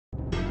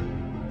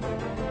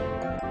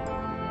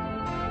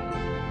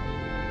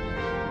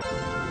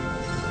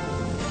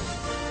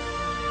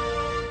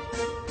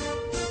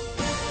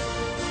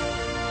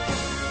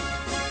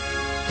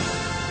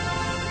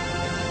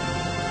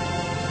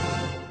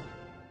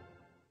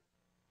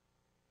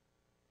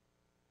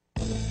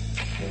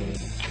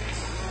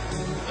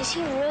Is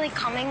he really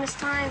coming this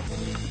time?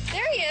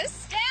 There he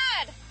is.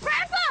 Dad!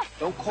 Grandpa!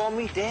 Don't call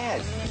me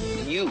Dad.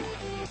 You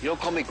don't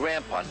call me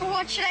Grandpa. Well,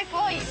 what should I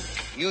call you?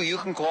 You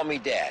can call me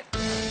Dad.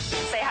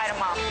 Say hi to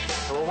Mom.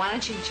 Well, why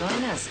don't you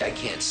join us? I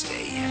can't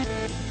stay.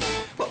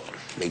 Well,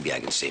 maybe I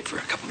can stay for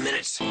a couple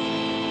minutes.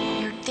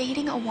 You're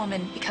dating a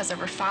woman because of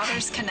her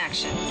father's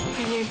connection.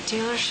 Your new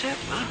dealership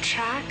on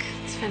track.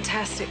 It's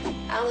fantastic.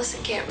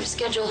 Allison can't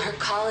reschedule her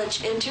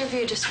college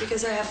interview just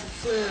because I have the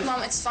flu.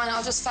 Mom, it's fine.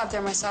 I'll just stop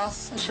there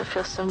myself. I should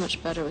feel so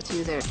much better with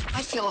you there.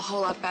 I'd feel a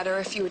whole lot better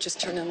if you would just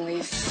turn and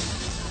leave.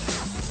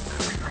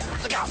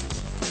 Look out!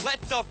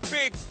 Let the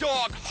big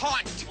dog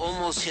hunt!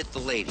 Almost hit the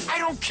lady. I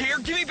don't care.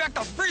 Give me back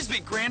the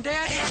frisbee,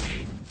 Granddad.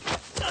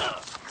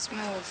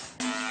 Smooth.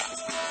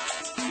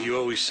 You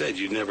always said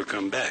you'd never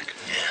come back.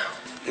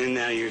 Yeah. And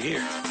now you're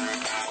here.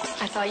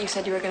 I thought you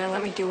said you were going to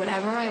let me do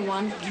whatever I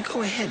want. You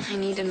go ahead. I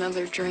need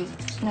another drink.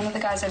 None of the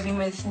guys I've been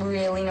with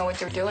really know what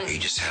they're doing. You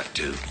just have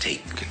to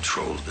take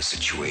control of the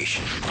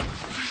situation.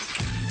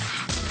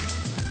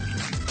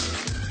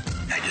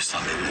 I just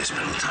thought maybe we'd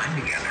spend a little time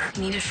together.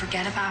 You need to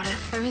forget about it.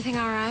 Everything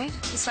all right?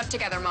 We slept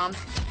together, Mom.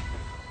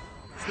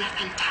 Isn't that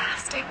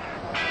fantastic?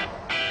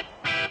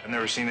 I've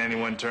never seen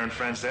anyone turn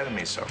friends to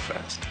enemies so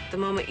fast. The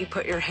moment you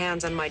put your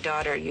hands on my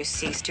daughter, you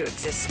cease to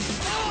exist.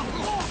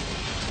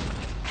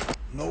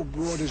 No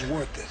broad is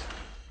worth it.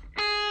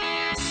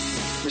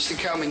 Mr.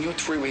 Kalman, you're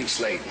 3 weeks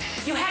late.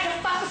 You had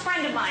to fuck a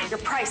friend of mine. You're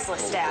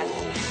priceless, Dad.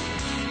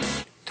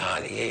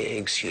 Todd,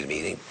 excuse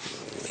me,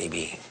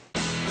 maybe.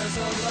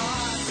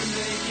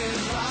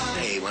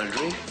 Hey, want a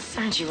drink?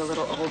 Aren't you a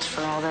little old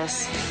for all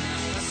this?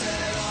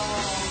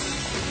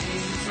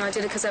 No, I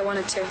did it because I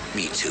wanted to.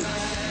 Me too.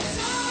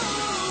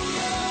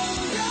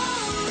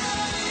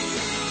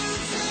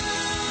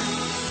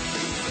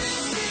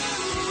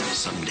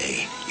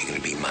 Someday, you're gonna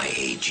be my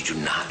age. You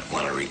do not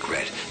want to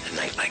regret a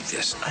night like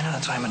this. I know,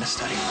 that's why I'm gonna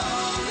study.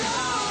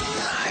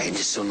 I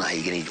just don't know how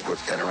you're gonna get work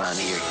done around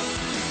here.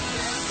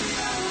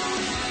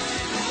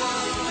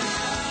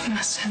 You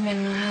must have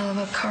been a hell of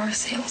a car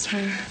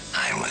salesman.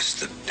 I was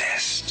the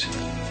best.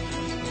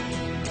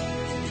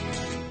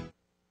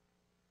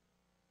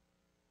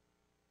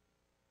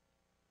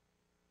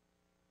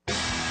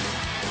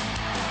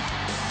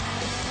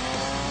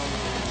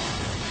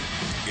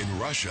 In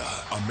Russia,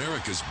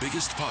 America's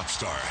biggest pop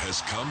star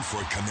has come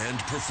for command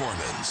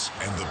performance,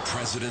 and the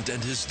president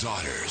and his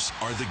daughters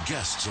are the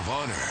guests of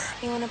honor.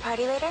 You want to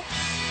party later?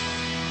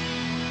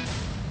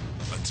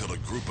 Until a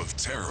group of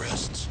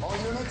terrorists All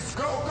units,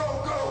 go,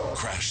 go, go!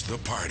 crash the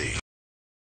party.